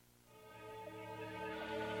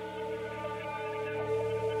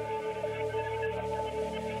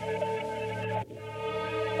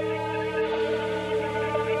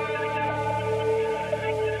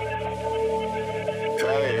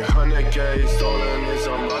stay stolen in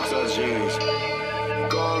some boxer jeans.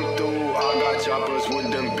 Going through, I got choppers with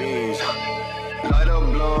them beans. Light a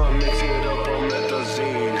blunt, mix it up on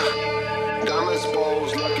methazine. Diamond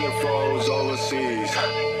spose, looking foes overseas.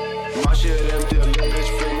 My shit empty, little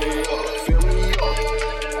bitch, fill me up, fill me up.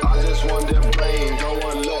 I just want that brain, don't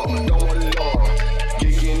want love, don't want love.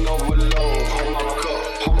 Geeking overload, hold my cup,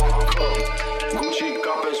 hold my cup. Gucci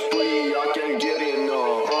cop is free, I can't get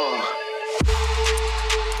enough.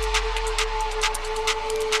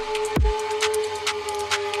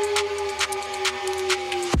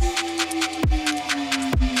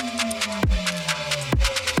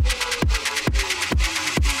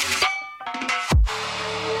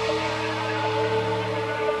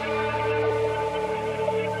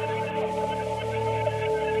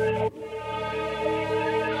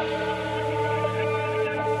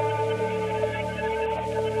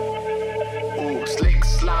 Slick,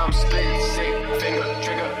 slime, split, sick, finger,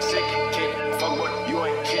 trigger, sick, kick. Fuck what you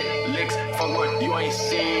ain't hit licks. Fuck what you ain't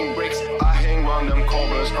seen bricks. I hang round them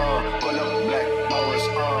cobras, pull up black bowers,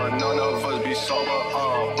 none of us be sober,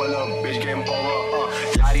 pull up bitch game over,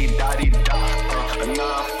 yaddy daddy da, 9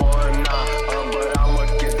 for a 9, but I'ma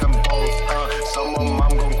get them both, some of them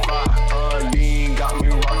I'm gon' cry, lean got me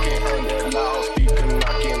rocking, that loudspeaker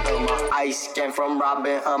knocking, my ice came from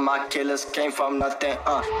robbing, my killers came from nothing,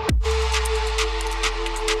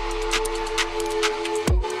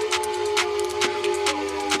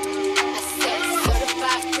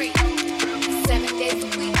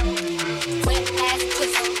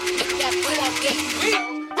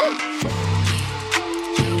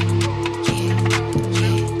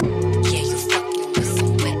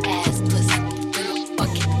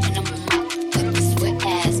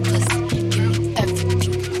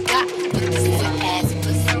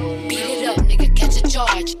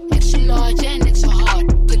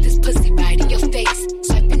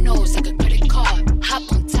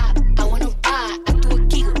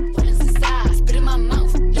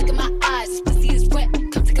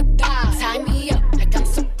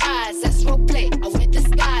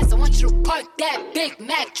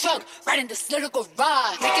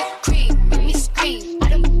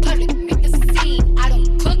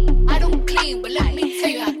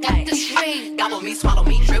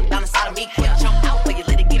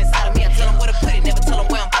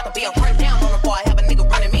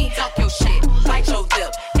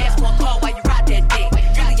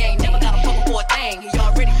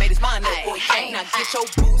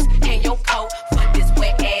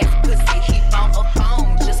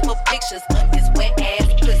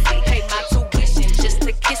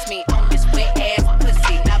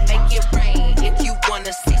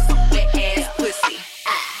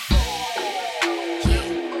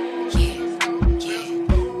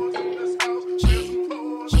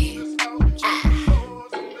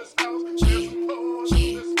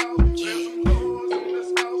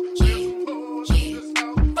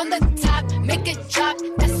 From the top, make it drop.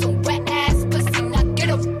 That's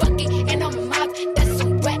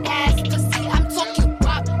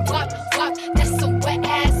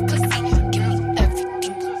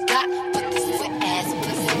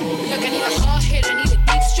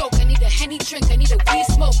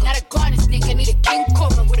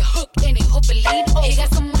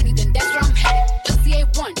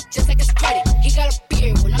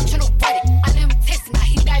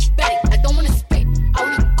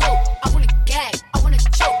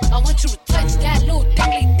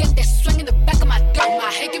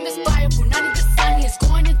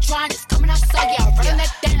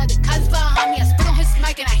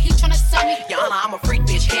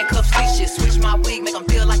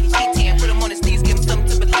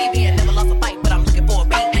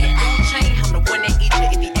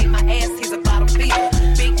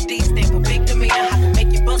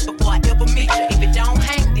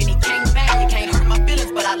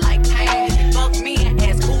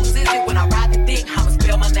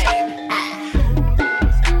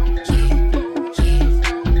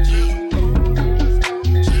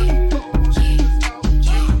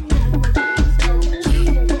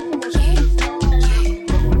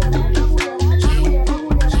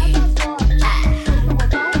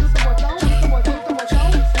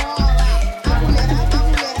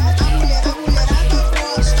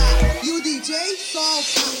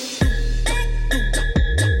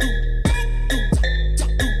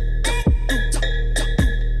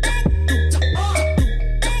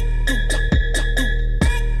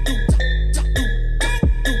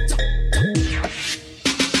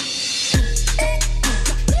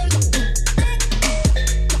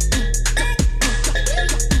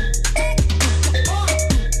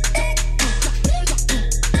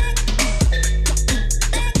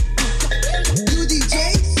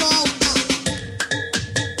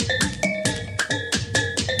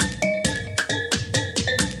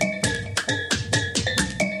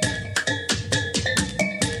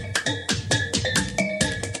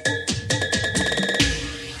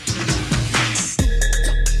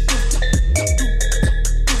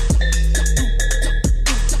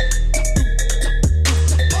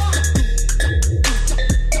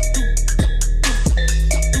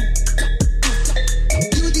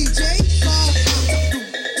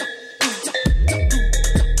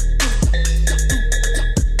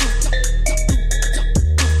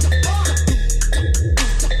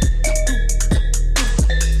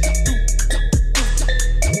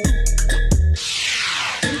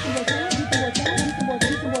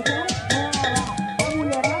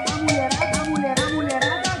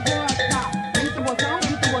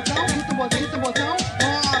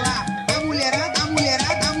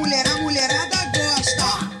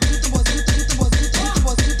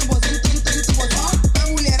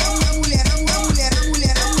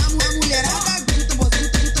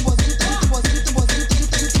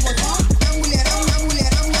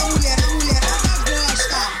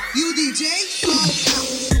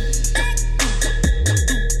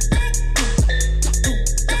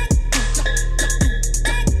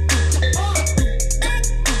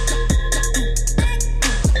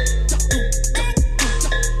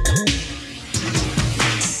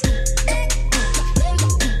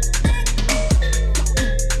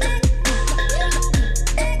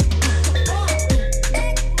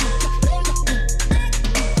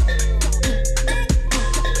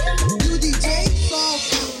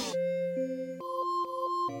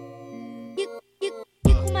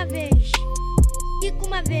quica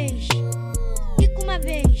uma vez, quica uma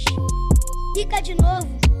vez, quica de novo,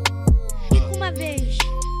 quica uma vez,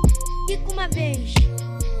 quica uma vez,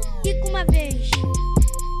 quica uma vez,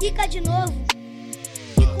 quica de novo,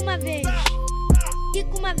 quica uma vez,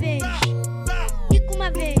 quica uma vez, quica uma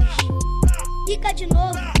vez, quica de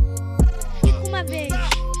novo, quica uma vez,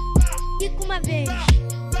 quica uma vez,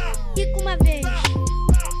 quica uma vez,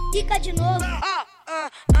 quica de novo.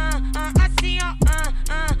 Assim ó, assim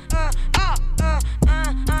ó,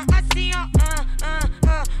 assim ó,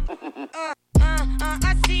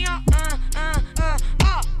 assim ó, assim ó,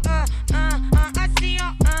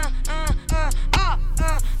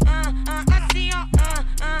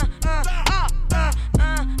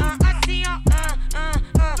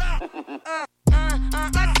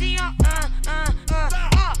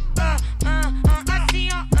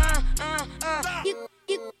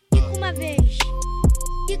 Quica uma vez,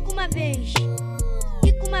 quica uma vez,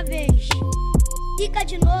 quica uma vez, quica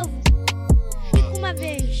de novo, quica uma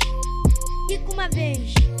vez, quica uma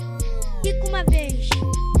vez, quica uma vez,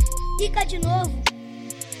 quica de novo,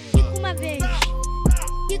 quica uma vez,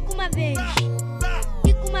 quica uma vez,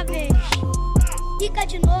 quica uma vez, quica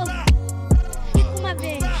de novo, quica uma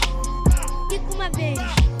vez, quica uma vez,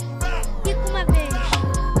 quica uma vez,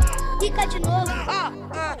 quica de novo.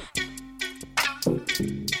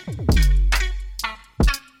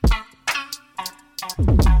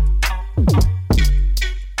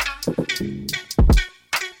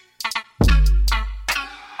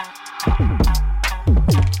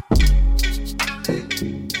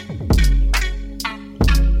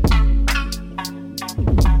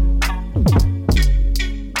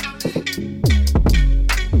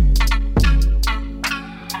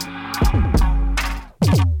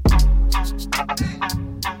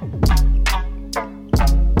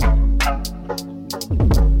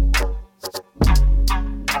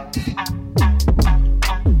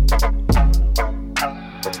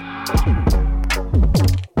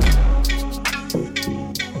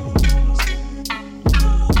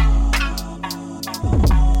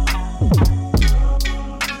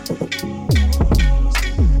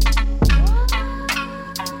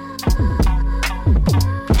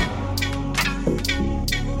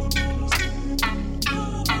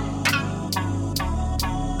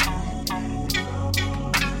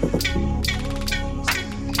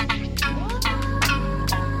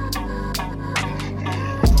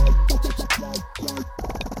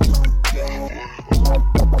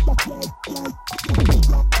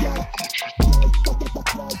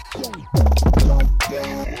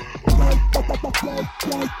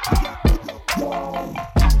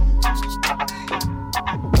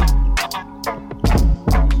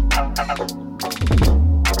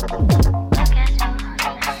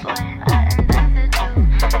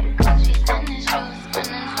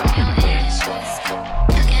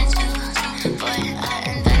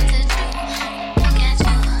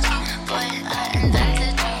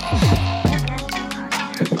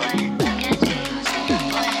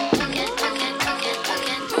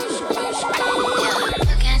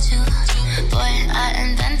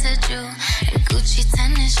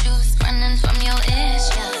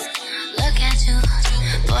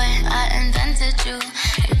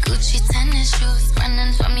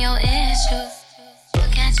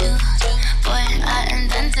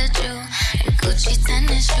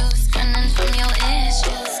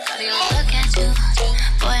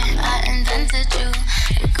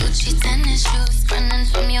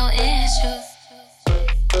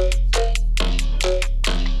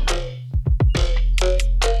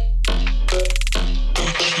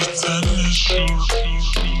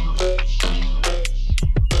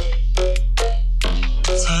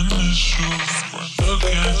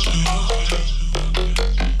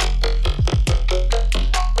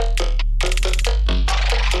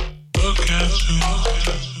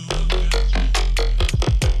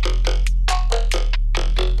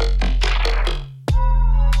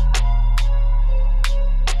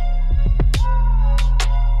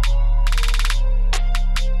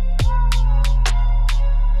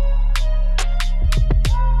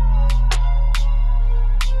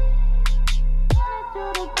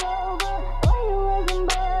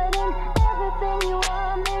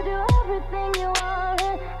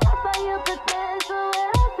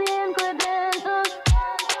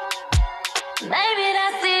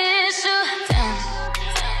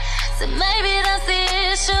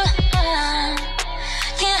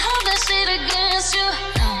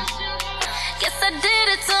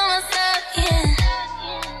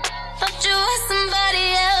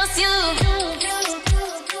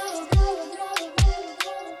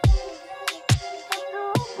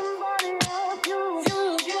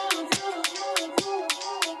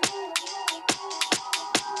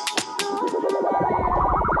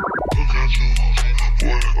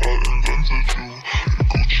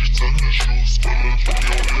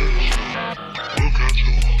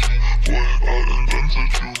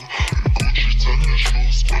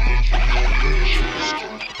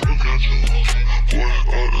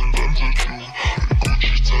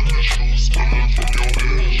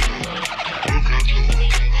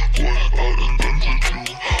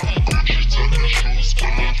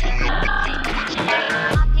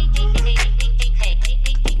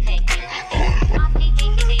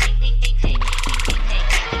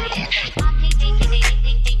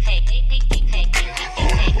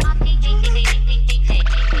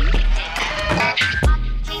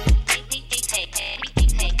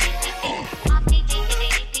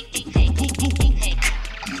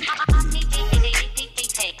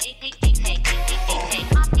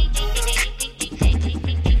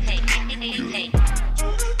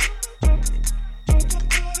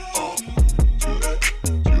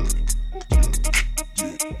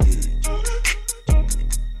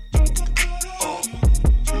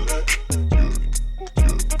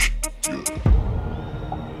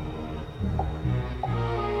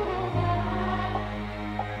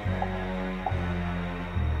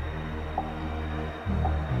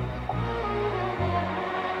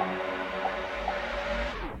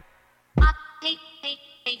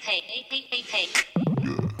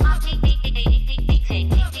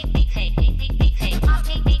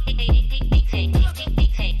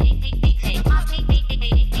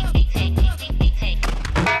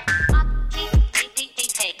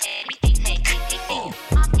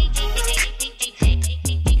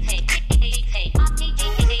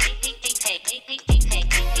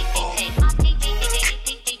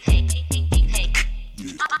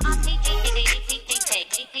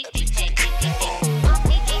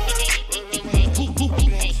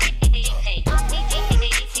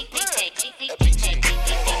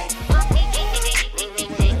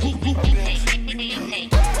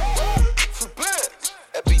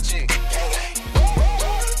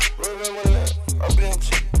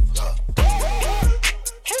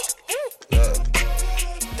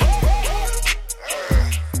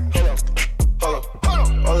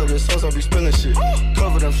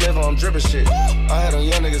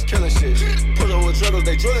 them young niggas killing shit. Pull up with druggers,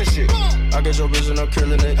 they drilling shit. I get your bitch and I'm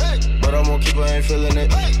killing it. But I won't keep her, ain't feeling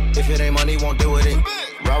it. If it ain't money, won't deal with it.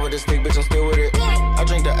 Ride with the stick, bitch, I'm still with it. I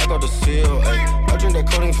drink the echo, the seal, ayy. I drink that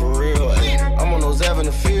codeine for real, ayy. I'm on those Ave in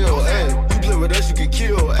the field, ayy. You play with us, you get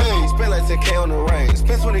killed, ayy. Spend like 10K on the range,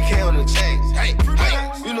 spend 20K on the chains, hey,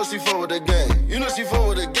 hey. You know she fuck with the gang, you know she fuck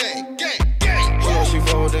with the gang, gang, gang. You know she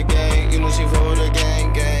fuck with the gang, you know she fuck with the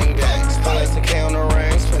gang, gang, gang. Spend like 10K on the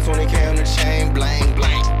range, spend 20K on the chain, blang,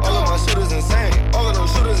 blang. All of my shooters insane, all of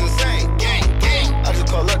those shooters insane, gang, gang. I just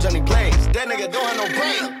call up Johnny Blaze, that nigga don't have no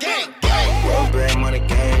brain, gang, gang. Roll bad money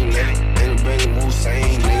gang, nigga. Baby move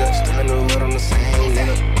same, nigga. Still in the hood, I'm the same,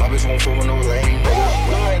 nigga. My bitch won't fool with no lame, nigga.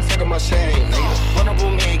 No, I ain't taking my shame, nigga. Run up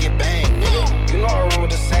on me and get banged, nigga. You know I roll with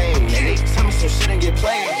the same, nigga. Tell me some shit and get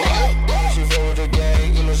played, nigga. She roll with the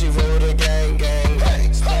gang, you know she roll with the gang, gang,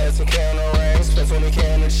 gang. Spend 10K on the ring, spend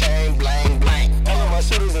 20K on the chain, blang, blang. All of my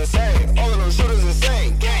shooters insane, all of those shooters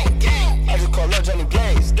insane, gang, gang. I just call up Johnny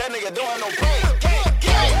Blaze, that nigga don't have no brain, gang,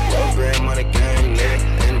 gang. Roll bad money gang, nigga.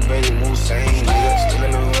 And the baby move same, nigga. Still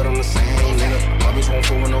in the hood, I'm the same, nigga. My bitch won't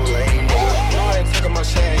fool with no lame, nigga. No, I ain't taking my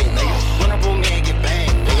chain, nigga. Run up on me and get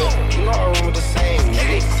banged, nigga. You know I roll with the same,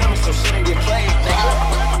 nigga. Tell me some shit and get played,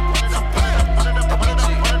 nigga.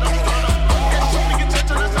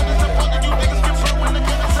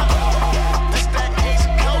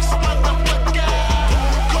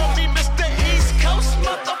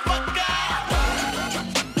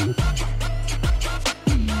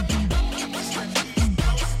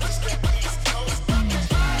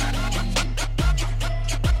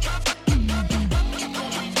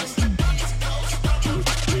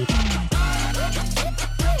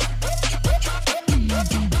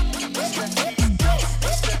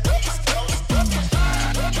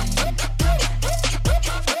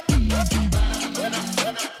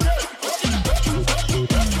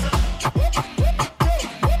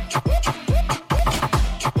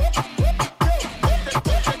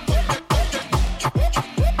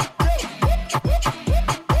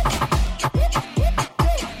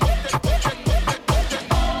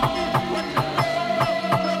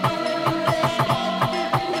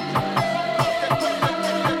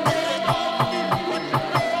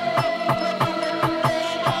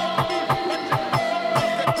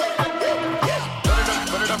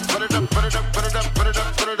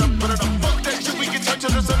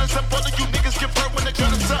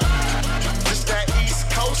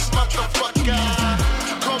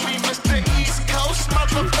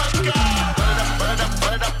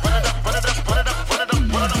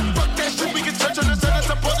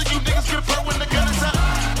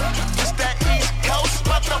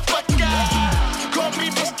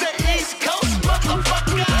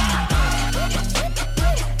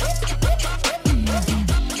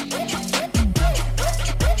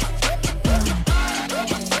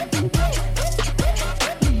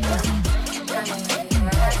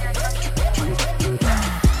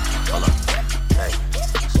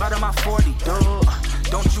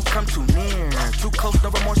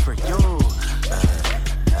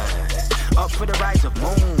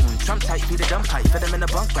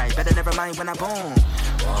 When I boom,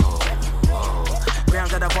 whoa, whoa.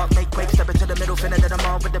 Ground that I walk, make quake, step into the middle, finna that I'm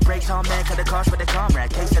all with the brakes, all man, cut the cars with the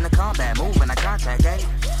comrade, case in the combat, move when I contact, eh?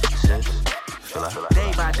 Sis,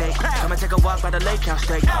 day by day, come and take a walk by the lake house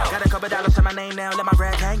straight. Got a couple dollars to my name now, let my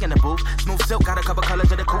rag hang in the booth. Smooth silk, got a couple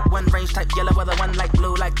colors of the coupe, one range type yellow, other one like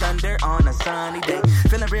blue, like thunder on a sunny day.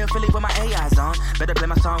 Feeling real Philly with my AIs on. Better play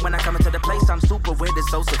my song when I come into the place. I'm super weird, it's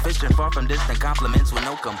so sufficient, far from distant compliments with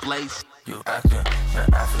no complaints. You acting,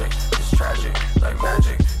 an athlete, it's tragic, like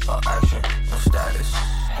magic, all action, no status.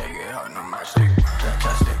 Hey, get hard, no matchstick,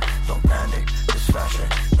 fantastic, don't panic, it's fashion,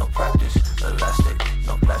 no practice, elastic,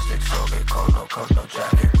 no plastic, so get cold, no coat, no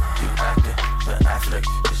jacket. You acting, an athlete,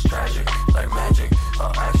 it's tragic, like magic,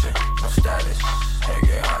 all action, no status. Hey,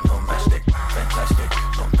 get hard, no matchstick, fantastic,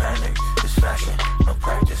 don't panic, it's fashion, no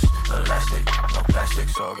practice, elastic, no plastic,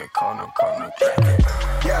 so get cold, no coat, no jacket.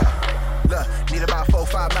 Yeah, look, need about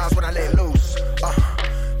 4-5 miles when I let loose.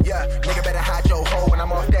 Yeah, nigga better hide your hoe when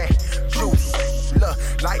I'm off that juice. Look,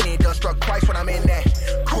 lightning done struck twice when I'm in that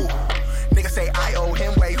cool. Nigga say I owe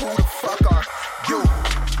him, wait, who the fuck are you?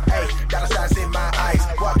 Hey, dollar signs in my eyes,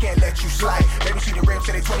 well I can't let you slide. Maybe see the rims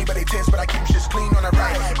say they 20 but they 10s, but I keep shit clean on the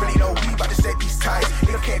right. Really know we about to set these ties.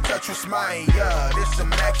 Nigga can't touch what's mine, yeah. This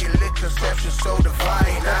immaculate conception so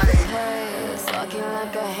divine. Talking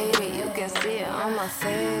like I hate it, you can see it on my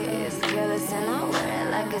face. Careless and I wear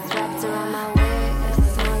it like it's wrapped around my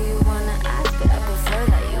waist. Know you wanna ask, but I prefer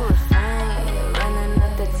that you refrain. Running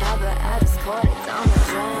up the top, but I just caught it down the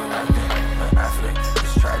drain. Acting, an athlete,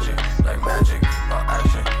 it's tragic, like magic, all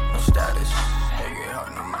action, no status. Hey, get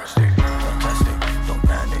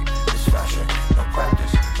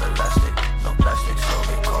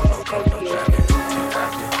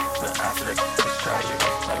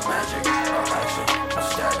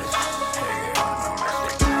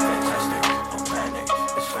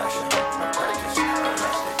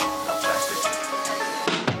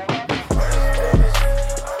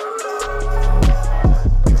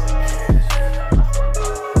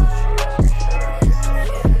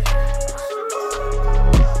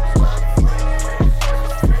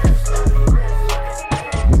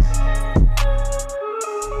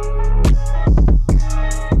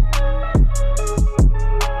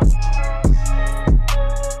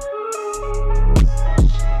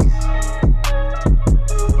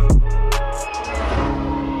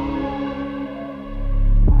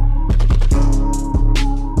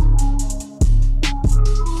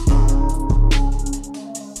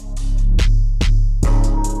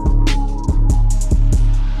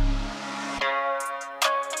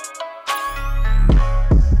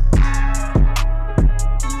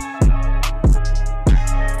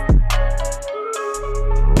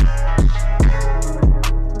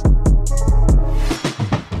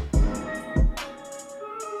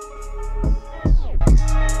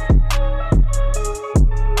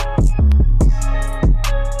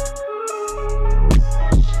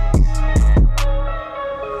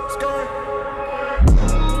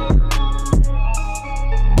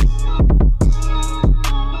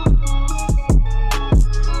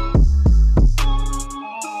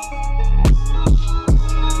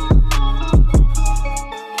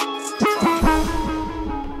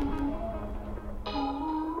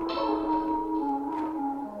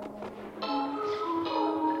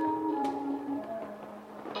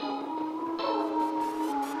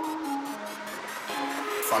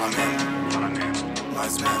fala mesmo,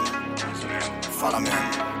 mais mesmo, fala mesmo,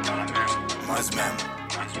 mais mesmo,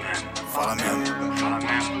 fala mesmo,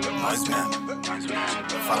 mais mesmo,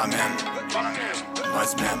 fala mesmo,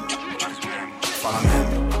 mais mesmo, fala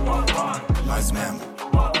mesmo, mais mesmo,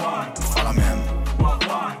 fala mesmo,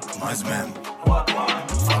 mais mesmo,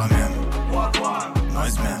 fala mesmo,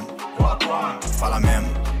 mais mesmo, fala mesmo,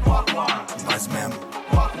 mais mesmo.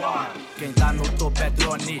 Quem tá no topo é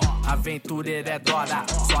drone, aventureiro é Dora.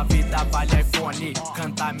 Sua vida vale iPhone,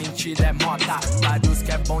 cantar mentira é moda. Vários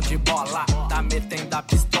que é bom de bola, tá metendo a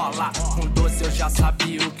pistola. Com 12 eu já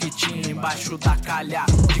sabia o que tinha embaixo da calha.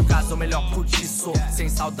 De casa o melhor curtiço, sem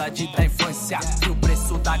saudade da infância. E o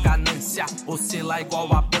preço da ganância oscila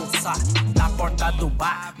igual a bolsa. Na porta do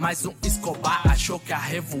bar, mais um Escobar. Achou que ia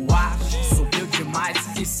revoar, subiu demais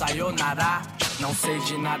e sayonara. Não sei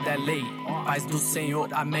de nada, é lei, paz do Senhor,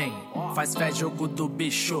 amém. Faz fé, jogo do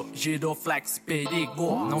bicho, giroflex,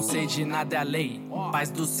 perigo. Não sei de nada, é lei, paz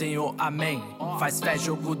do Senhor, amém. Faz fé,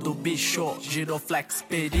 jogo do bicho, giroflex,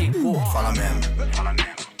 perigo. Fala mesmo,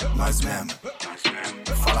 mais mesmo,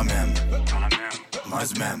 fala mesmo,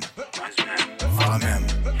 mais mesmo, fala mesmo,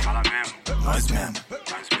 mais mesmo,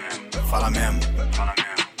 fala mesmo,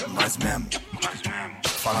 mais mesmo,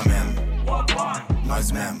 fala mesmo,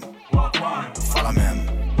 mais mesmo, fala mesmo,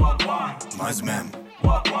 mais mesmo,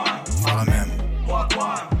 fala mesmo,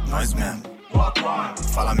 mais mesmo,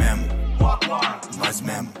 fala mesmo, mais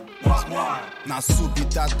mesmo. Na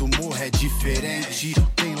subida do morro é diferente.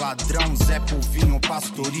 Tem ladrão, Zé Povinho,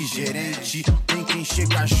 pastor e gerente. Tem quem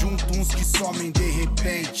chega junto, uns que somem de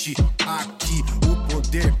repente. Aqui o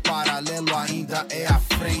poder paralelo ainda é à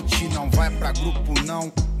frente. Não vai pra grupo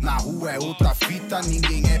não, na rua é outra fita.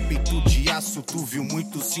 Ninguém é peito de aço, tu viu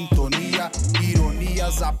muito sintonia.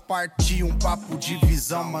 Ironias à parte, um papo de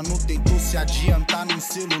visão. Mano tentou se adiantar num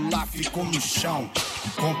celular, ficou no chão.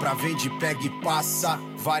 Compra, vende, pega e passa.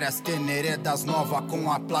 Várias teneredas novas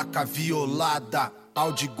com a placa violada.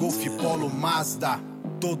 Audi, Golf, Polo, Mazda.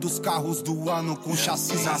 Todos carros do ano com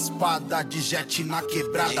chassis raspada. De jet na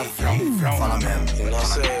quebrada. Fala mesmo, No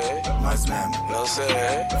sé, mais mesmo, no sé.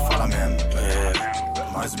 fala mesmo,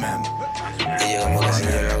 mais mesmo, Y llegamos que sin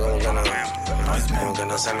llegar como que no, mais como mesmo, que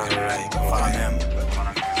no se nos right. fala mesmo,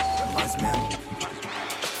 mais mesmo,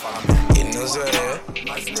 fala mesmo, Y no sé,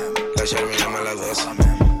 mais mesmo, la Shell me llama a las 12. fala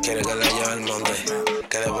mesmo, Quiere que la lleve al monte,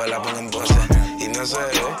 que después la ponga en pose. Y no sé,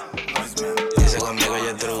 mais mesmo, dice conmigo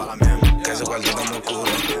yo true, fala mesmo, que su cuarto está muy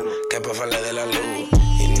oscuro, que pa' farle de la luz.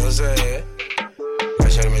 Y no sé, la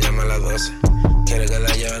Shell me llama a las 12. Quiere que la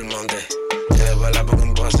lleve al monte, que después la ponga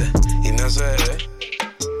en pose. Y no sé,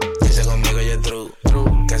 dice conmigo yo true,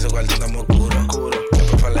 que su cuarto está muy oscuro, que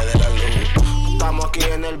pa' farle de la luz. Estamos aquí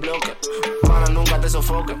en el bloque, para nunca te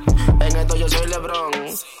sofoque. En esto yo soy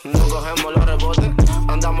Luv'n, no cogemos los rebotes.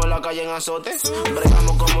 Andamos en la calle en azote,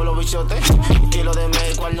 bregamos como los bichotes. Kilo de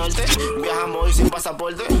México al norte, viajamos hoy sin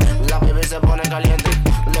pasaporte. La bebé se pone caliente,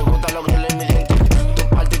 le gustan los grillos y mi diente. Tu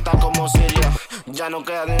parte está como Siria, ya no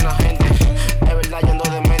queda ni una gente. Es verdad yo ando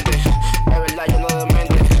demente, es verdad yo ando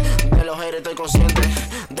demente. De los haters estoy consciente,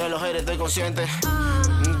 de los haters estoy consciente.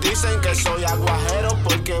 Dicen que soy aguajero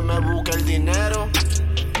porque me busca el dinero.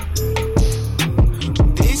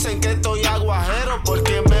 Dicen que estoy aguajero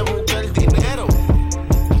porque me busca el dinero.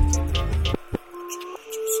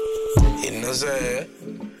 Y no sé,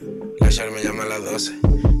 la Shell me llama a las 12.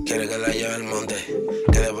 Quiere que la lleve al monte,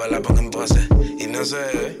 que después la ponga en pose. Y no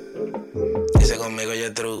sé, dice conmigo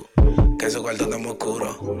yo true, que su cuarto está muy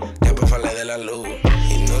oscuro, que pa' farle de la luz.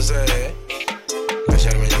 Y no sé, la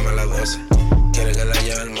Shell me llama a las 12. Quiere que la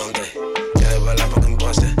lleve al monte, que después la ponga en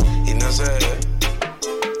pose. Y no sé,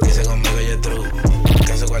 dice conmigo yo true,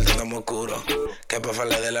 que su cuarto está muy oscuro, que pa'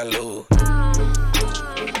 farle de la luz.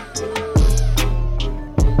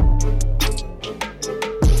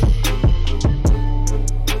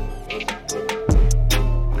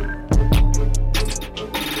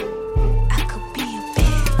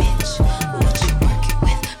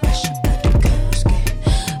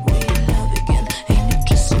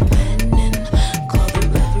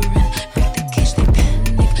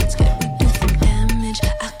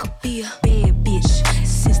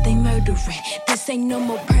 Ain't no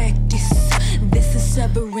more practice. This is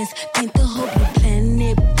severance. Paint the whole blue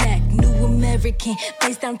planet black. New American,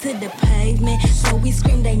 face down to the pavement. So we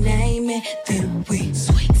scream they name it. Then we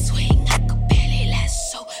swing, swing. I could barely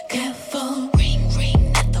last so careful. Ring,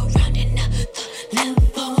 ring, not the round and not the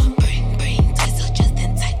level. Bring, bring, twizzle just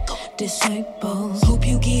in tycho. Disciples. Hope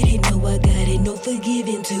you get it. No, I got it. No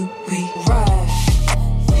forgiving to we ride.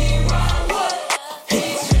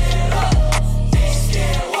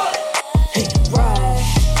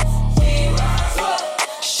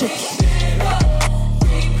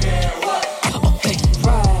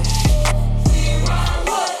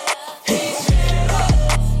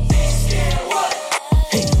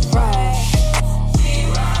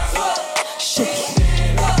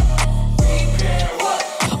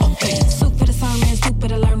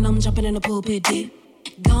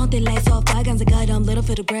 bygones, I got little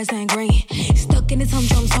for the grass and green. Stuck in this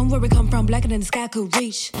humdrum, somewhere we come from, blacker than the sky could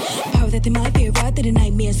reach. Power that they might be right to the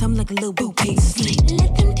nightmare, something like a little boo piece.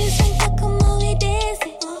 Let them dance like Kokomo, we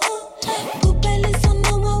dancing. Poopeless on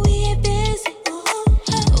no more, we advancing.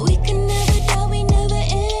 We can never die, we never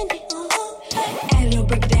end it. Add it up,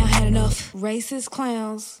 break it down, had enough. Racist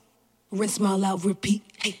clowns, rinse them all out, repeat.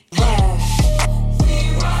 Hey, ride.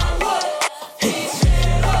 We ride what? Hey,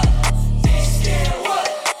 stand up. They scared what?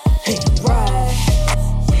 Hey, ride.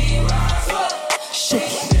 We ride what? Shake.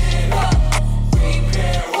 Stand up.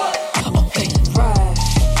 Prepare what? Okay, ride.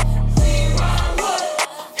 We ride what?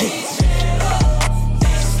 Hey, stand up.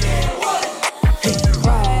 They scared what? Hey,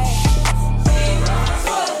 ride. We ride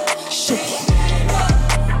what? Shake. Stand up.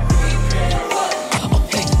 Prepare what?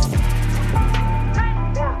 Okay.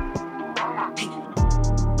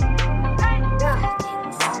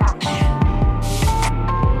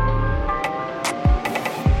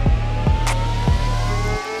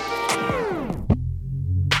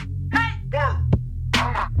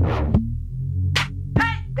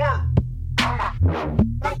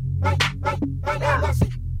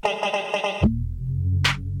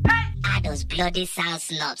 Are those bloody sound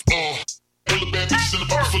snobs? All the bad bitches in the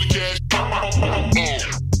pocket full of cash. All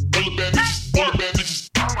the bad bitches, all the bad bitches.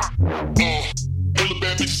 All the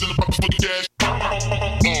bad bitches in the pocket full of cash. All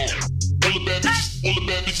the bad bitches, all the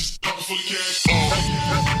bad bitches, pocket full of cash. All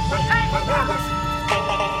the bad bitches,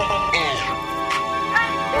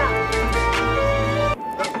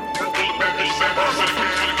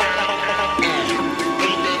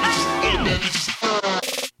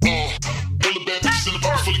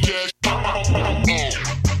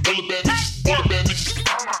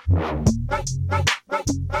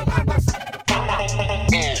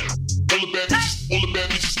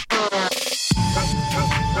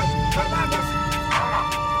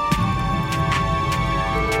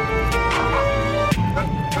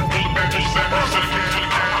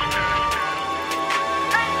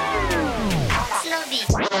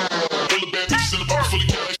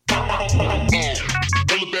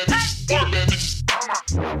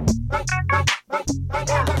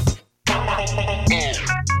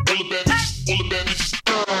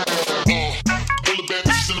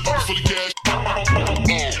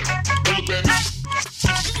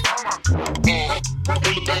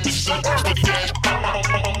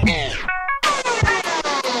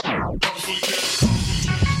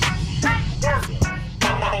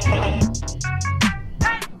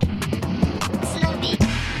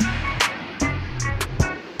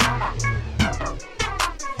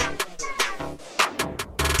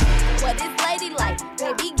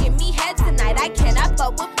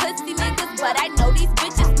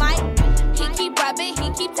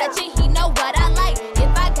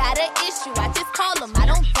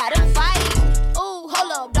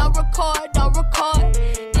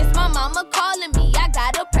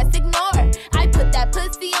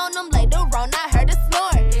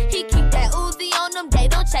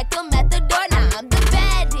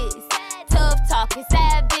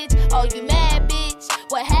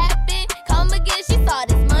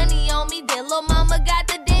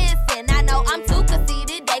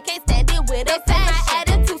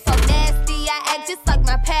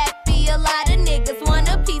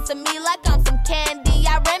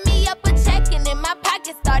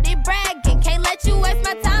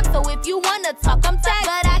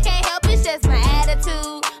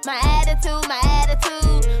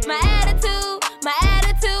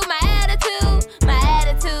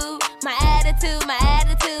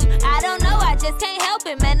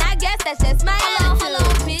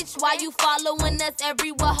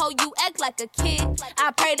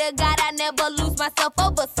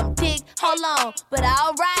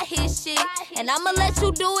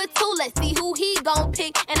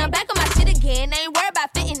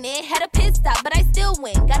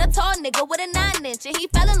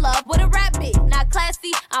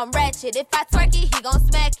 If I twerk it, he gon'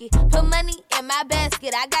 smack it. Put money in my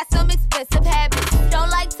basket, I got some expensive habits. Don't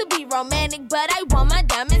like to be romantic, but I want my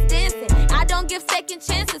diamonds dancing. I don't give second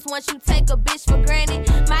chances once you take a bitch for granted.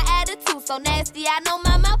 My attitude so nasty, I know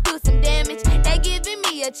my mouth do some damage. They giving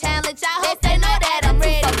me a challenge, I hope they know that I'm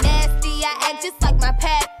ready. So nasty, I act just like my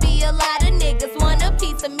pappy. A lot of niggas want a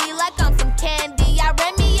piece of me like I'm some candy. I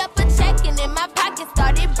ran me up a check and in my pocket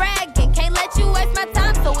started bragging. Can't let you waste my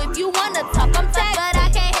time, so if you wanna talk, I'm tagged. But I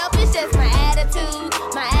can't help it, just my attitude,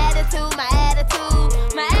 my attitude, my attitude,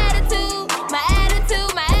 my attitude, my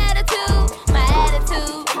attitude, my attitude, my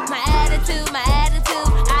attitude, my attitude, my attitude.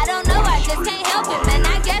 I don't know, I just can't help it, man.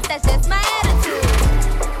 I guess that's just my attitude.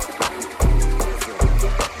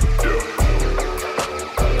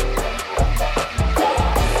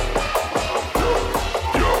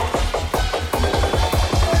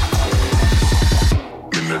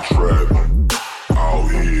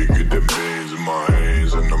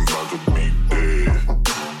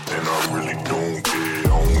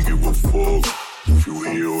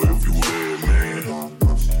 heal if you there, man.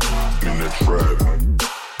 I'm in the trap,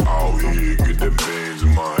 out here, get the bands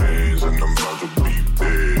in my hands, and I'm about to be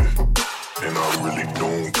there. And I really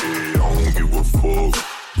don't care, I don't give a fuck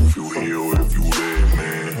if you heal if you there,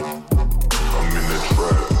 man. I'm in the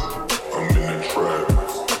trap, I'm in the trap,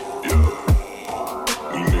 yeah.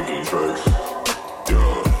 We making tracks,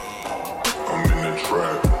 yeah. I'm in the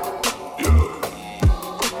trap, yeah.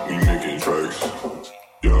 We making tracks,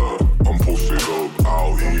 yeah. I'm posted up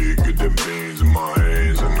out here, get them bands in my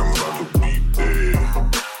hands, and I'm about to be there.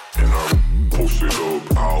 And I'm posted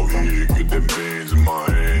up out here, get them bands in my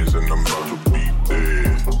hands, and I'm about to be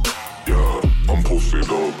there. Yeah, I'm posted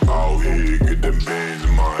up out here, get them bands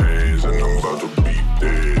in my hands, and I'm about to be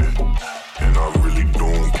there. And I really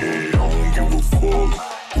don't care, I don't give a fuck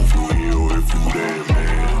if you here, if you there,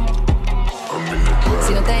 man. I'm in the trap.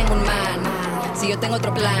 Si no tengo un man, si yo tengo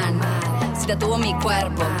otro plan, si tatúo mi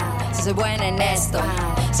cuerpo, si soy buena en esto,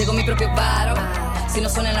 sigo mi propio paro, si no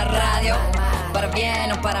suena en la radio, para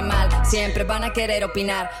bien o para mal, siempre van a querer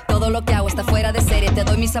opinar. Todo lo que hago está fuera de serie, te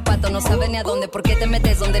doy mis zapatos, no sabes ni a dónde, por qué te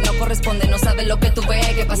metes donde no corresponde, no sabes lo que tuve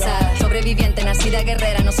que pasar. Sobreviviente, nacida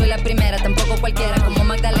guerrera, no soy la primera, tampoco cualquiera, como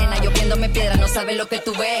Magdalena, lloviéndome piedra, no sabes lo que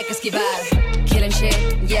tuve que esquivar. Killing shit,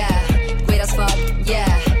 yeah, queer as fuck, yeah.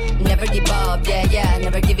 Never give up, yeah, yeah,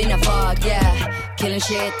 never giving a fuck, yeah. Killing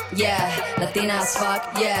shit, yeah, Latina as fuck,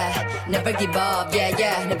 yeah. Never give up, yeah,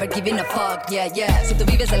 yeah, never giving a fuck, yeah, yeah. Si tú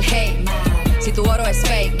vives del hate, si tu oro es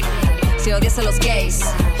fake, si odias a los gays,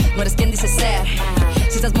 no eres quien dice ser.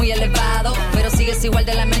 Si estás muy elevado, pero sigues igual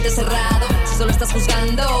de la mente cerrado. Si solo estás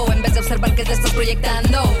juzgando, en vez de observar que te estás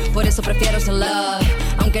proyectando. Por eso prefiero ser love,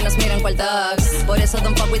 aunque nos miran cual thugs. Por eso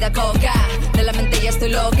don't fuck with the coca, de la mente ya estoy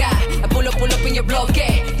loca. I pull up in your bloque,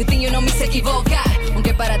 you think you know me se equivoca.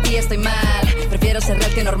 Aunque para ti estoy mal, prefiero ser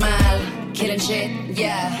real que normal. Killing shit,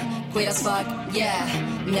 yeah, queer as fuck, yeah.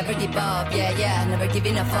 Never give up, yeah, yeah, never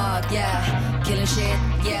giving a fuck, yeah. Killing shit,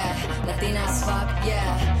 yeah, Latina as fuck,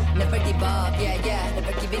 yeah. Never give up, yeah, yeah,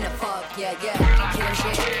 never giving a fuck, yeah, yeah. Killing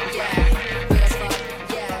shit, yeah, queer as fuck,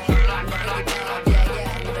 yeah. Never give up, yeah, yeah,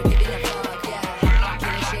 never giving a fuck, yeah.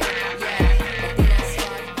 Killing shit, yeah, Latina as fuck,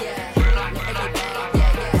 yeah.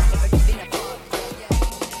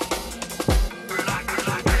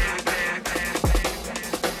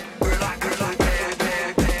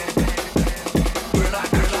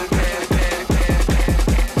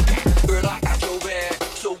 Never give up, yeah,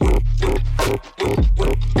 yeah, never giving a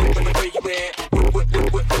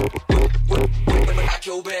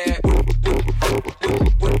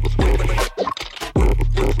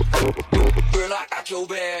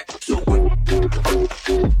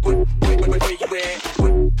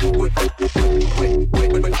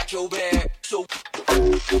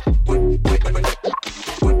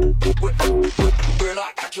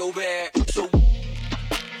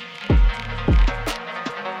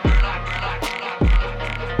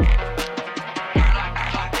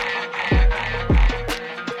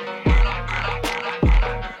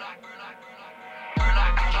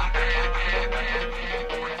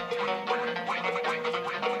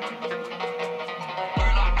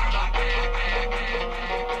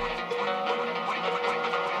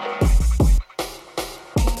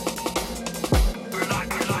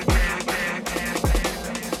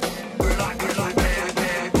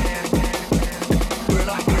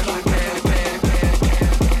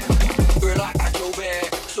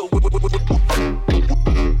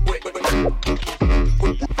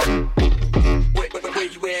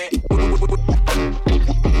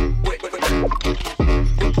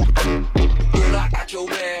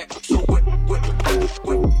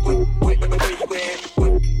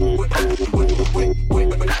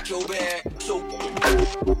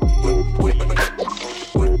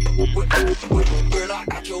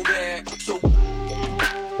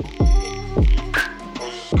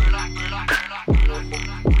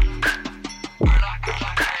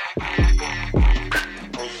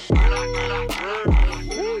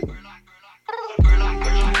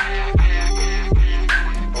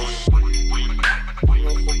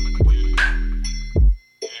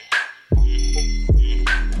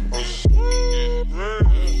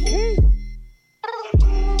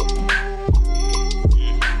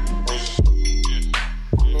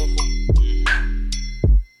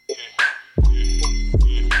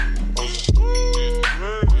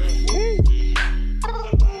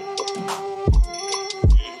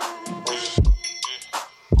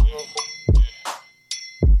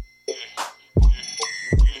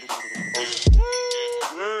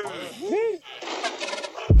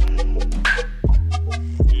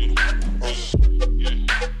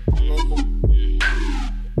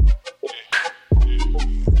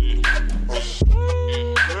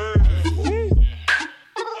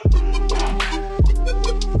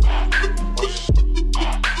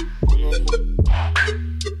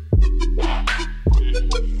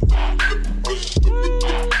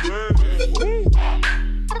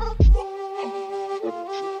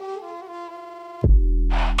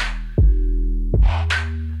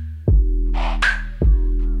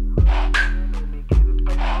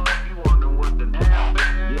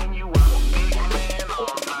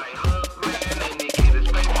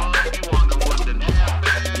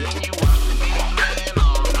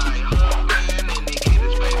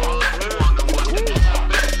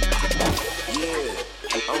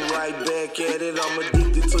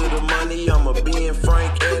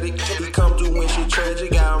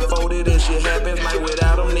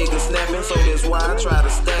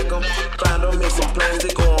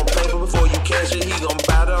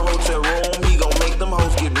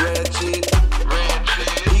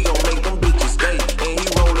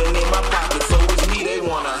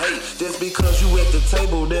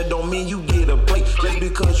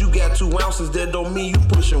 2 ounces, that don't mean you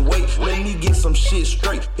pushing weight. Let me get some shit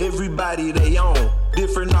straight. Everybody they own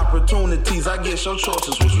different opportunities. I guess your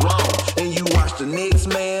choices was wrong. And you watch the next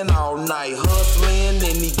man all night hustling,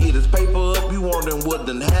 and he get his paper up. You wondering what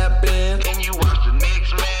done happened. And you watch the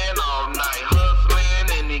next man all night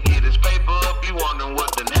hustling, and he get his paper up. You wondering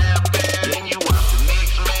what done happened. And you watch the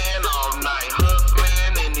next man all night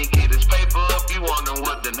hustling, and he get his paper up. You wondering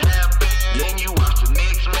what done happened. And you watch the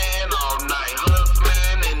next man all night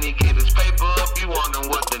hustling, and he get his paper up. You wondering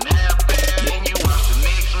what done happened. And you watch the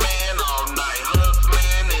next man all night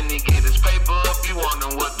hustling, and he get his paper up. You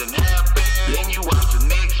wondering what done happened. And you watch the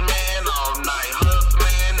next man all night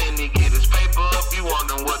hustling, and he get his paper up. You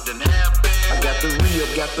wondering what done happened. I got the re-up,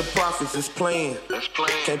 got the profits, it's playing.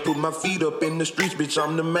 Can't put my feet up in the streets, bitch,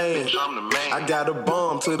 I'm the man. I got a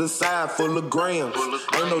bomb to the side full of grams.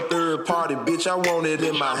 Ain't no third party, bitch, I want it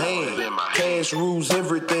in my hand. Cash rules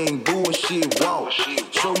everything, bullshit walk.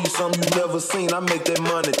 Show you something you never seen, I make that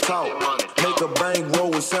money talk. Make a bank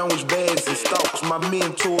roll with sandwich bags and stalks. My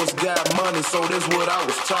mentors got money, so that's what I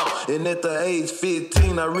was taught. And at the age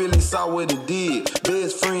 15, I really saw what it did.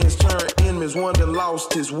 Best friends turned enemies, one that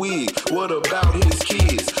lost his wig. What about his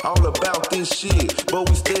kids? All about this shit. But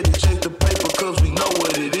we steady chase the paper cause we know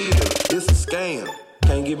what it is. It's a scam.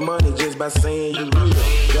 Can't get money just by saying you real.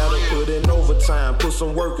 Gotta put in overtime, put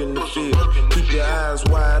some work in the field. Keep your eyes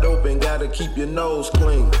wide open, gotta keep your nose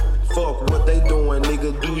clean. Fuck what they doing,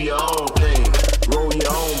 nigga, do your own thing. Roll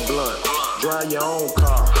your own blunt, drive your own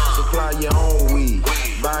car, supply your own weed,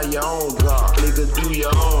 buy your own block. Nigga, do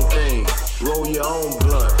your own thing. Roll your own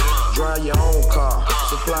blunt, drive your own car,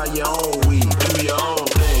 supply your own weed, do your own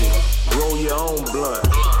thing. Roll your own blunt,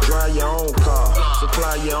 drive your own car,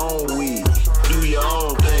 supply your own weed, do your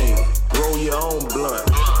own thing. Roll your own blunt,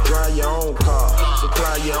 drive your own car,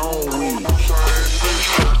 supply your own weed.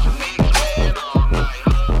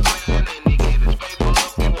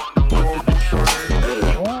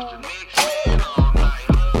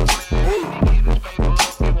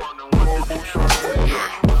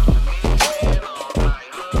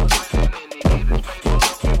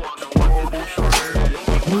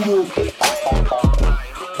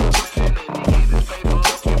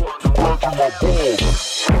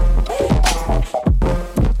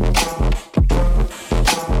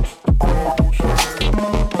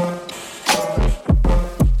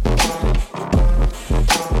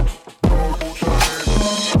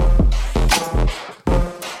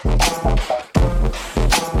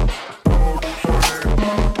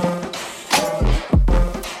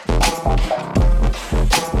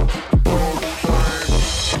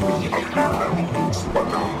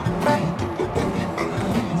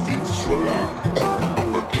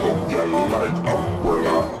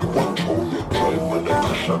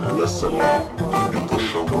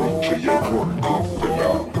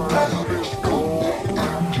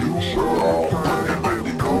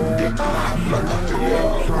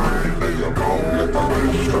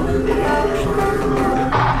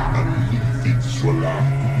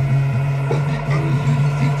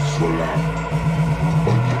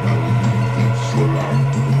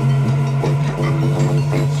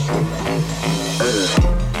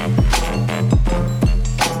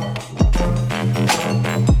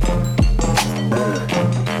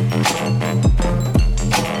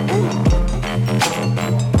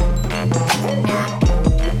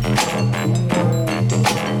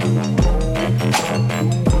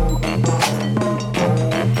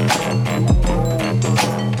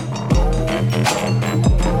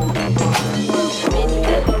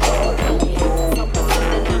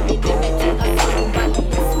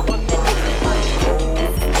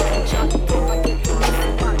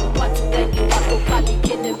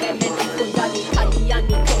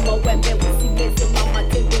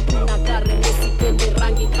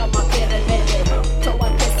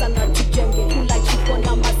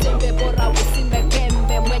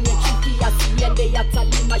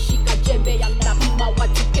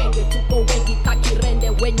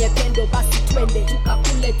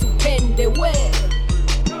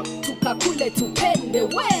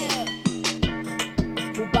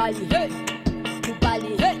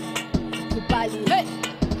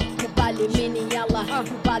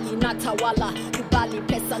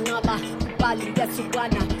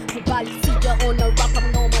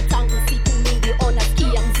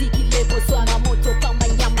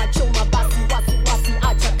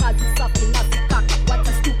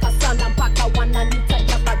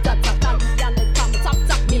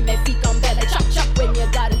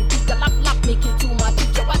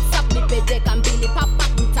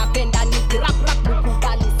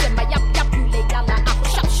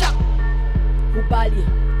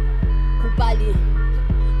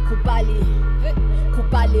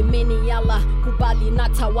 kubali mini yala, kubali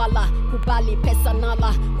natawala, kubali pesa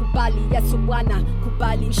nala, kubali Yesu Bwana,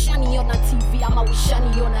 kubali ushaniona TV ama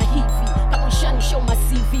ushaniona hivi, kama ushani show my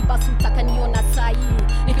CV basi utakaniona sahi,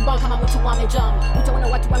 nikibao kama mtu wamejam, utaona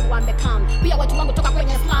watu wangu wamekam, pia watu wangu toka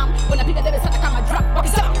kwenye Islam wanapiga debe sana kama drop,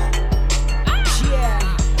 wakisema yeah,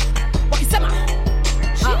 wakisema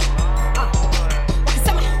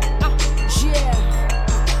wakisema yeah,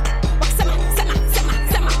 wakisema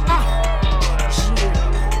sema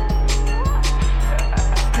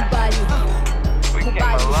kubali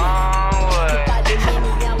kubali kubali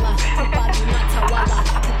mimi yalla kubali natawala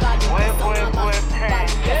kubali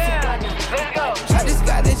I just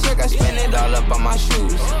got this check, I spend it all up on my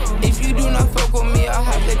shoes. If you do not fuck with me, I'll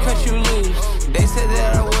have to cut you loose. They said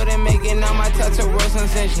that I wouldn't make it, now my tattoo was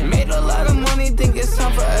sensation. Made a lot of money, think it's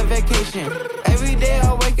time for a vacation. Every day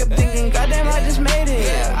I wake up thinking, goddamn, I just made it.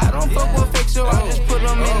 Yeah, I don't fuck with fake, so I just put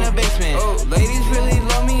them in the basement. Ladies really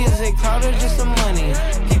love me, is it clout or just some money?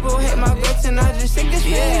 People hate my guts and I just think it's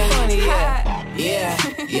really funny,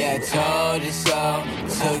 yeah, told you so.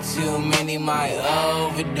 Took too many, my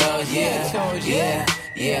overdose, yeah, told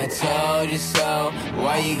you so.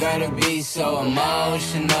 Why you gotta be so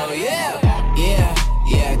emotional, yeah,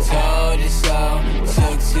 told you so.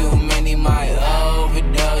 Took too many, my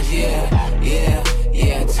overdose, yeah,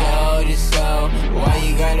 told you so. Why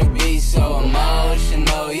you gotta be so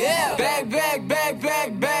emotional, yeah.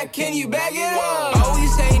 Back, can you back it up?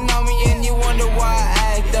 Always hating on me and you wonder why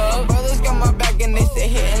I act up. Brothers got my back and they stay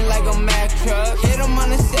hitting like a Mack truck. Hit them on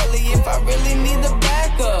the celly if I really need the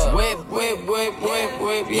backup. Whip,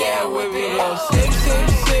 yeah, whip it up.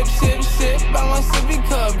 Sip, by my sippy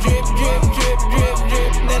cup. Drip,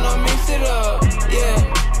 then I mix it up. I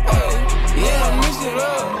mix it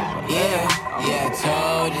up. Yeah,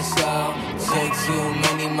 told you so. Took too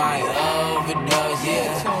many, my overdose,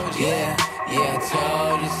 yeah, told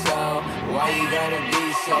you so. Why you gotta be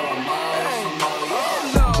so emotional?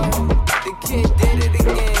 The kid did it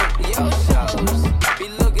again. Yo shows be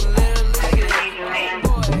looking little. Oh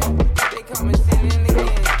boy, they coming singing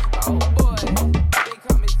again. Oh boy, they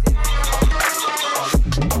coming singing.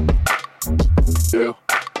 Yeah.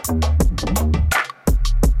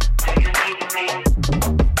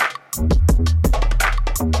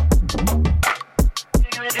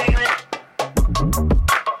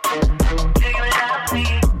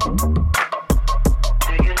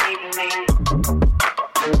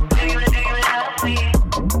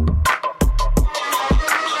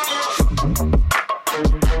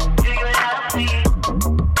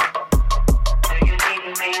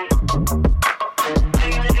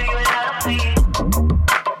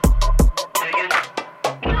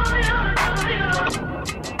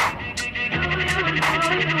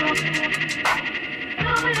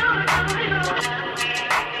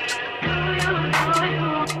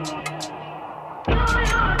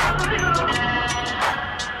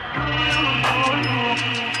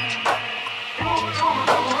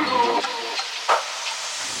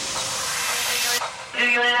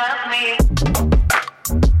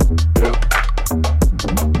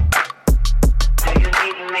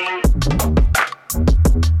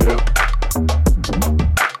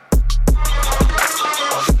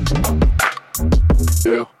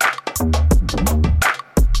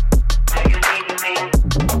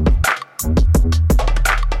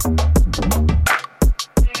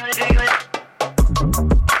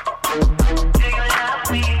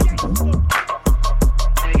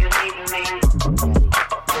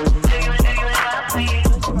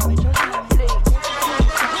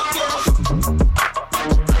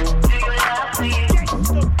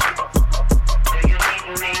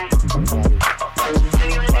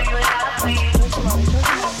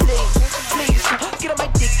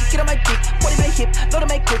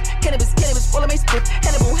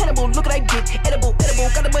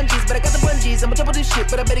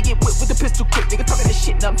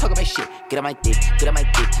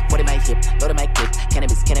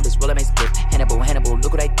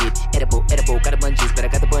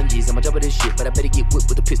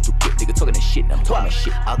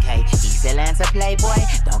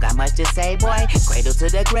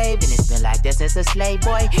 Since a slave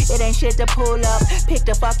boy, it ain't shit to pull up. Pick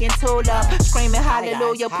the fucking tool up, screaming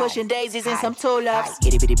hallelujah, pushing daisies and some tulips.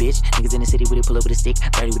 Itty bitty bitch, niggas in the city with a pull up with a stick,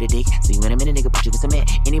 dirty with a dick. See you in a minute, nigga, put you in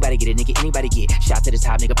cement. Anybody Anybody get it, nigga, anybody get shot to the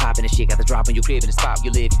top, nigga popping the shit. Got the drop on your crib in the spot where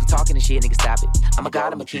you live. You talking and shit, nigga, stop it. I'm a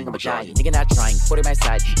god, I'm a king, I'm a giant. Nigga not trying, 40 my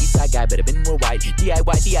side. East side guy, better been more wide.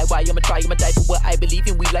 DIY, I'ma try, I'ma die for what I believe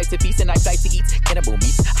in. We like to feast and I like to eat cannibal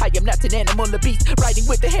meat. I am not an animal, a beast. Riding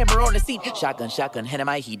with the hammer on the seat. Shotgun, hand in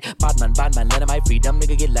my heat. Badman, let my freedom.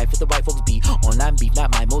 Nigga get life with the white folks beat. Online beef,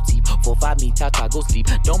 not my motif. 4-5 me, ta go sleep.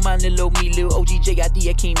 Don't mind little me, little OG JID.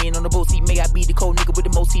 I came in on the boat seat. May I be the cold nigga with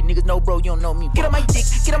the most heat. Niggas know, bro, you don't know me. Get on my dick,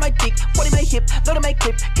 40 my hip, load on my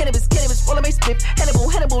clip. Cannabis, roll on my split.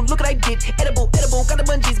 Hannibal, look what I did. Edible, got the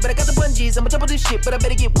bungees, but I got the bungees. I'ma double this shit, but I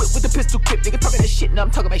better get whipped with the pistol grip. Nigga talking that shit, now I'm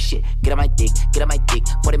talking my shit. Get on my dick,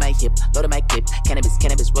 40 my hip, load on my clip.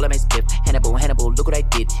 Cannabis, roll on my split. Hannibal, look what I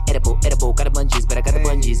did. Edible, got the bungees, but I got the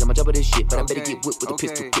bungees. I'ma double this shit, but I better get whipped with the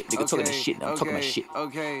pistol grip. Nigga talking that shit, now I'm talking my shit.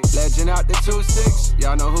 Okay, legend out the 2-6,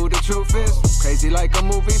 y'all know who the truth is. Crazy like a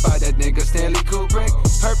movie by that nigga Stanley Kubrick.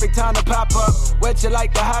 Perfect time to pop up, wet you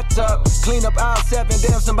like the hot tub. Clean up aisle 7,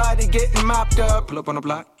 damn somebody getting mopped up. Pull up on the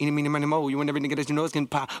block, eeny, meeny, money, mo. You and every nigga that you know is getting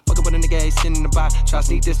pop. Fuck up with a nigga, he's sitting in the box. Try to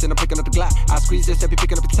sneak this, then I'm picking up the Glock. I squeeze this, be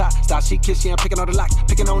picking up the top. Start she kiss, yeah, I'm picking all the locks.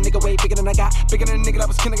 Picking on nigga way bigger than I got. Bigger than a nigga that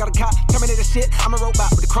was killing, got a cop. Terminator shit, I'm a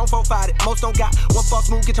robot with the chrome 4-5. Most don't got one false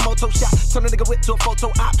move, get your moto shot. Turn a nigga whip to a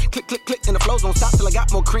photo op. Click, and the flows don't stop till I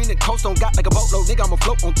got more cream than coast don't got like a boatload. Nigga, I'ma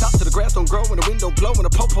float on top till the grass don't grow and the wind don't blow and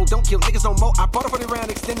the popo don't kill niggas no more. I bought it for the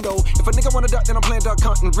round extendo. If a nigga wanna duck, then I'm playing duck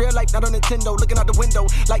hunting. Real life, not on Nintendo. Looking out the window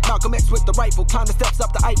like Malcolm X with the rifle. Climb the steps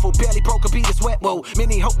up the Eiffel. Barely broke a beat of sweat. Whoa,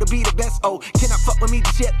 many hope to be the best. Oh, cannot fuck with me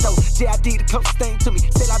just yet though. JID the closest thing to me.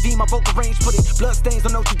 Say la vie, my vocal range put it. Blood stains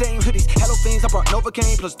on Notre Dame hoodies. Hello fiends, I brought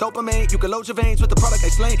Novocaine plus dopamine. You can load your veins with the product I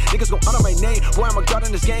slain. Niggas gon' honor my name. Boy, I'm a god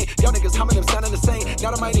in this game. Y'all niggas humming them sounding the same.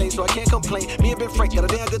 Not on my lane, so I can't complain. Me and Ben Frank got a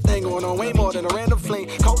damn good thing going on. Way more than a random fling.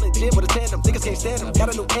 Cold and gin with a tandem. Niggas can't stand them.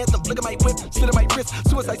 Got a new anthem. Look at my whip. Slit at my wrist.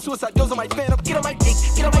 Suicide goes on my phantom. Get on my dick.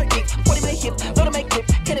 40 my hip. Load on my clip.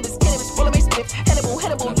 Cannabis, roll on my split. Hannibal,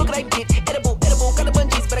 look what I did. Edible, got the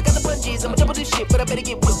bungees, but I got the bungees. I'ma double this shit, but I better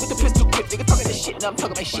get whipped with the pistol grip. Nigga talking that shit, now I'm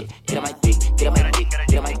talking my shit. Get on my dick, get on my dick,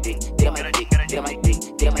 get on my dick, get on my dick, get on my dick,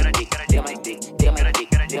 get on my dick, get on my dick, get on my dick,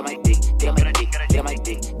 get on my dick, get on my dick, get on my dick, get on my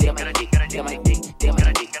dick, get on my dick, get on my dick, get on my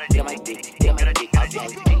dick, get on my dick, get on my dick.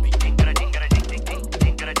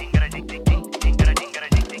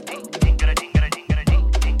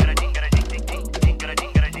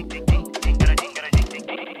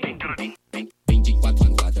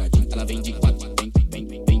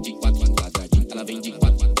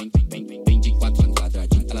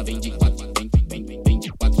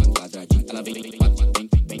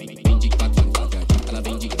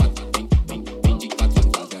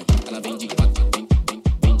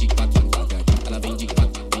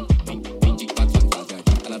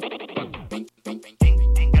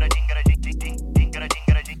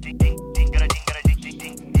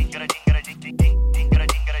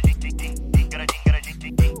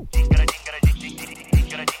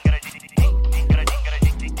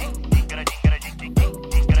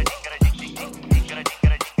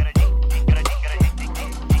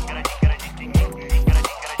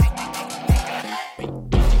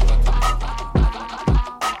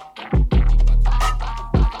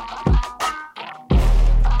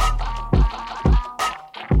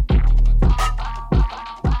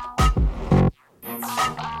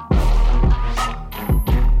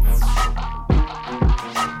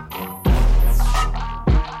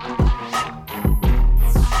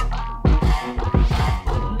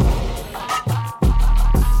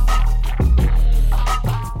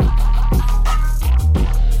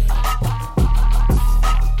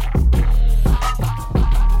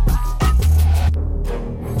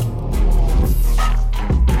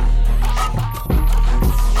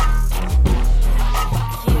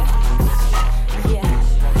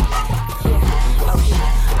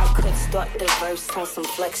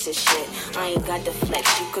 Shit. I ain't got the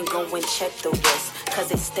flex, you can go and check the wrist. Cause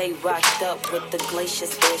it stay rocked up with the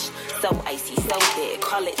glaciers fish. So icy, so big,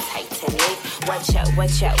 call it Titanic. Watch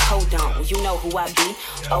out, hold on, you know who I be.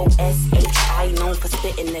 OSHI, known for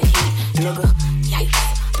spitting the heat. Nigga, yikes,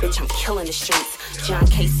 bitch, I'm killing the streets. John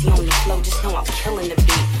Casey on the flow, just know I'm killing the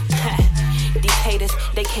beat. These haters,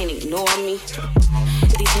 they can't ignore me.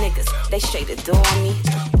 These niggas, they straight adore me.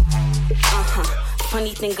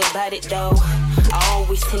 Funny thing about it though, I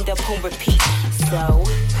always end up on repeat. So,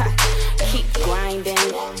 keep grinding.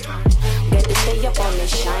 Got to stay up on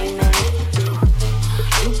this shining.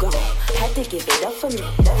 You gon' have to give it up for me.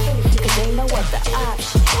 Cause ain't no other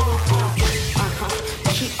option.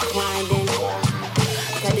 Keep grinding.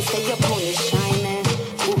 Got to stay up on this shining.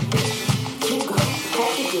 You gon'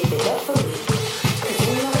 have to give it up for me. Cause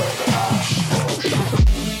ain't no other option.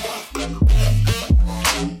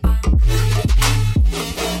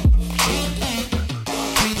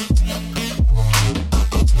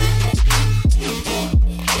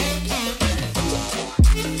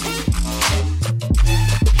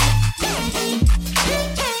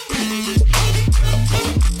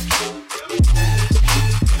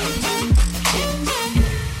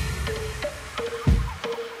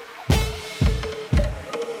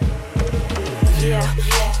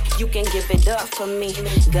 it up for me.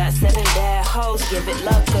 Got 7 bad hoes, give it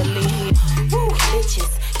luckily. Woo, bitches,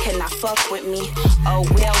 cannot fuck with me. Oh,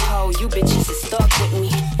 well, ho, you bitches is stuck with me.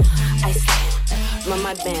 I say, run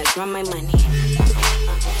my bands, run my money.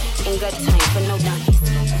 Ain't got time for no dummies.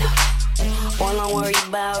 No. All I'm worried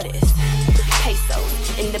about is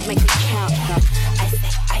pesos in the bank account.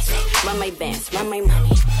 I say, run my bands, run my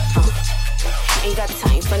money. Ain't got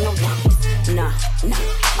time for no dummies. Nah.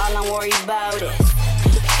 All I'm worried about is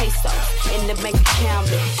pesos in the bank account,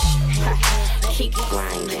 bitch. Keep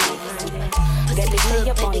grinding. Gotta stay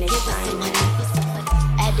up on this shine.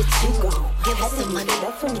 Attitude, give us some money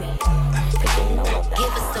up for me.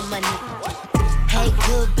 Give us some money. Hey,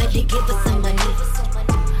 good, better give us some money.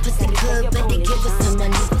 Pussy good, better give us some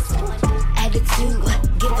money. Attitude,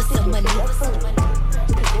 give us some money.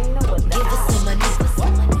 Give us some money.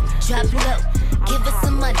 Drop low, give us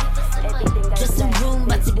some money. Just some room,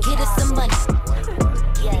 about to get us some money.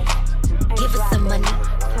 Give us some money.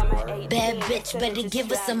 Bad bitch, better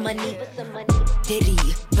give us some money. Diddy,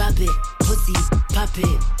 pop it, pussy, pop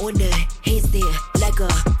it. On the handstand, like a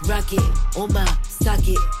rocket. On my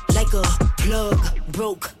socket, like a plug.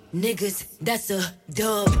 Broke niggas, that's a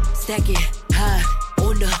dub. Stack it high,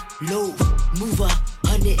 on the low. Move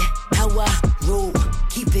 100, how I roll.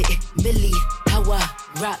 Keep it milli, how I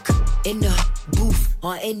rock. In the booth,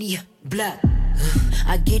 on any block.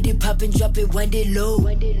 I get it poppin', drop it, wind it low.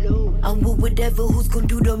 I'm with whatever, who's gon'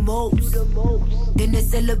 do the most. Then I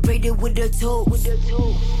celebrate it with a toast.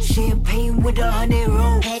 Champagne with 100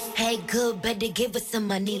 rolls. Hey, good, better give us some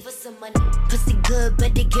money. Pussy good,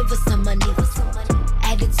 better give us some money.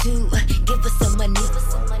 Attitude, give us some money.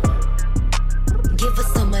 Give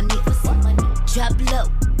us some money. Drop low,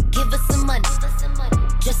 give us some money.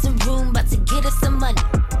 Just some room, about to get us some money.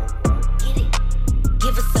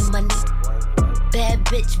 Give us some money. Bad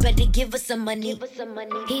bitch, better give us some money.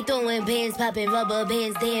 He throwing bands, popping rubber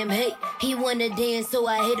bands, damn, hey. He wanna dance, so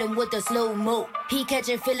I hit him with a slow-mo. He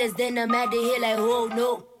catching feelings, then I'm at the hill like, oh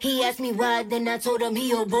no. He asked me why, then I told him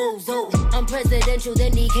he a bozo. I'm presidential,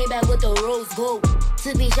 then he came back with a rose gold.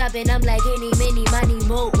 To be shopping, I'm like, any, many, money,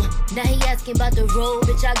 mo. Now he asking about the road,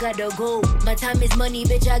 bitch, I gotta go. My time is money,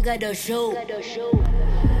 bitch, I gotta show.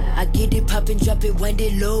 I get it poppin', drop it, wind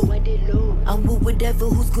it low. I'm with whatever,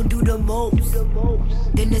 who's gon' do the most.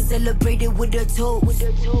 Then I celebrate it with a toast.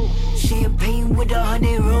 Champagne with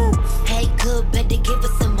 100 rolls. Hey, good, better give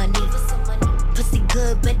us some money. Pussy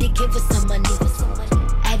good, better give us some money.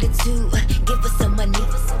 Attitude, give us some money.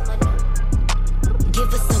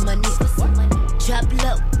 Give us some money. Drop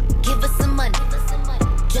low, give us some money.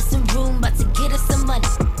 Just some room, about to get us some money.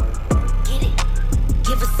 Get it,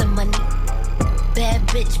 give us some money. Bad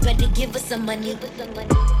bitch, better give us some money.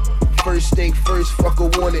 First thing first, fuck a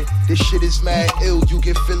warning. This shit is mad ill, you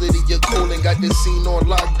can feel it in your colon. Got this scene on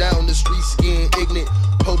lockdown, the streets getting ignorant.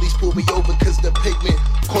 Police pull me over cause the pigment.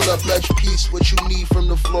 Call up Lunch Piece, what you need from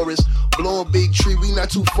the florist. Blow a big tree, we not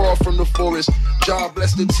too far from the forest. God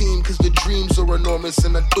bless the team cause the dreams are enormous.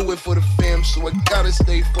 And I do it for the fam, so I gotta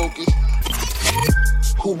stay focused.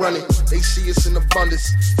 Who run it? They see us in abundance.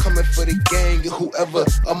 Coming for the gang and whoever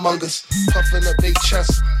among us. Puffing up their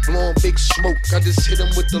chest, blowing big smoke. I just hit them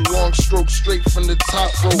with the long stroke straight from the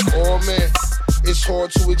top rope. Oh man, it's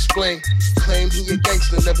hard to explain. Claim he a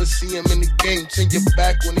gangster, never see him in the game. Turn your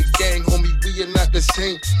back on the gang, homie, we are not the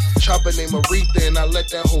same. Chopper named Aretha and I let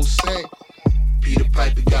that whole sing. Peter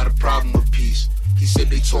Piper got a problem with peace. He said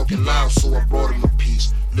they talking loud, so I brought him a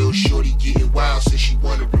piece. Lil' shorty getting wild, said she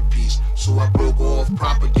wanted a piece. So I broke her off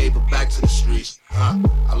proper, gave her back to the streets.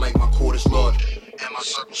 I like my quarters large and my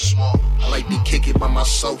circle small. I like to kick it by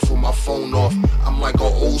myself with my phone off. I'm like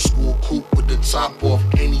an old school coupe with the top off.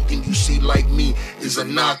 Anything you see like me is a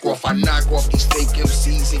knockoff. I knock off these fake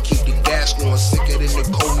MCs and keep the gas going. Sicker than the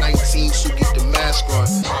COVID-19, so get the mask on.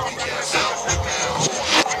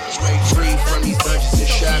 Break free from these dungeons and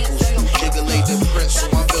shackles. Jiggalate the prince, so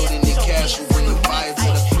I'm building the castle. Bring the fire to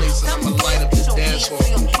the place and I'ma light up this dance hall.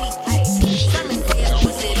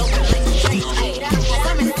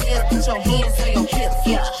 Put your hands on your hips,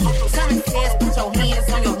 yeah. Something says put your hands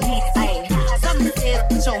on your knees, ayy. Something says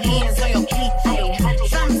put your hands on your feet, ayy.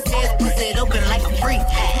 Something says push it open like a freak,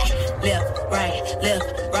 ayy. Left, right, left,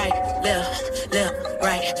 right, left, left,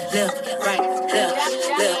 right, left, right, left,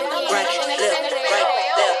 left, right, left, right,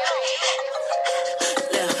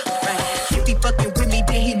 left, right. If he fucking with me,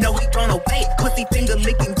 then he know he gon' obey. Pussy finger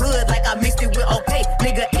licking good like I mixed it with okay.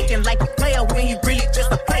 Nigga acting like a player when he really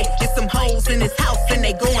just a play. Get some hoes in his house and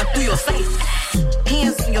they going through your safe.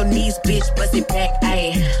 Hands on your knees, bitch, bust it back,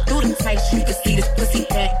 ayy. Through the tights, you can see this pussy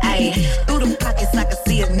back, ayy. Through the pockets, I can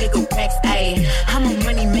see a nigga racks, ayy. I'm a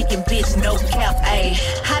money making bitch, no cap, ayy.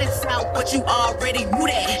 Hot as out, but you already knew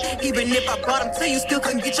that. Even if I brought them to you, still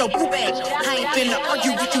couldn't get your boo back. I ain't finna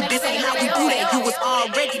argue with you, this ain't how we do that. You was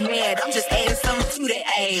already mad, I'm just adding something to that,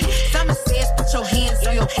 ayy. Simon says, put your hands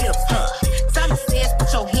on your hips, huh? Simon says,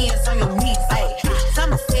 put your hands on your knees, ayy.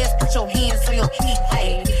 Simon says, put your hands on your feet,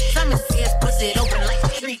 ayy. Simon says, bust it open like a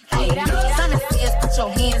street, ayy. Simon says, put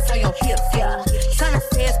your hands on your hips, yeah. Simon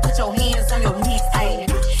says, put your hands on your knees, ayy.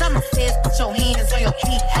 Simon says, put your hands on your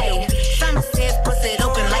feet, ayy. Simon says, bust it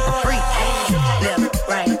open like a freak, ayy. Left,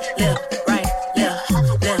 right, left, right, left,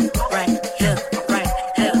 left, right, left, right,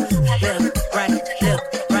 left, left, right,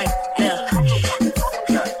 left, right, left.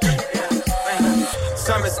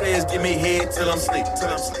 Simon says, give me head till I'm sleep.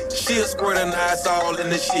 She'll squirt her eyes all in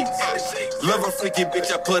the sheets. Love a freaky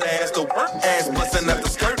bitch, I put ass to work. Ass bustin' up the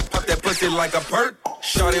skirt, pop that pussy like a perk.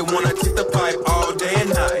 Shorty wanna take the pipe all day and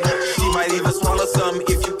night. She might even swallow some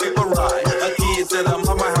if you pick a ride. Her kids at her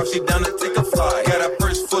mama house, she done to take a fly. Got a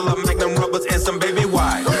purse full of Magnum rubbers and some baby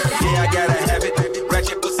wine. Yeah, I gotta have it,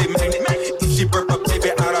 ratchet pussy magnet. If she burp a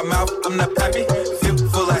baby out her mouth, I'm not happy. Flip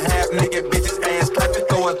full of half naked bitches, ass clapping.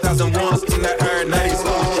 Throw 1,000 ones in the air, now these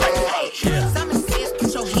hoes tracking. Simon says,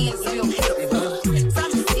 put your hands on your hips.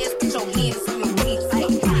 Simon says, put your hands on your knees.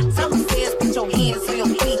 Simon says, put your hands on your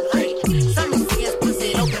feet. Simon says, bust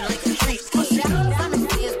it open like a street. Simon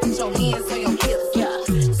says, put your hands on your hips.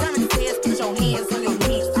 Simon says, put your hands on your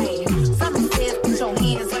knees. Simon says, put your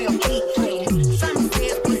hands on your feet. Simon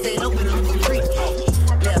says, bust it open like a street.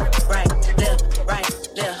 Left, right, left, right,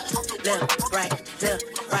 left, left, right.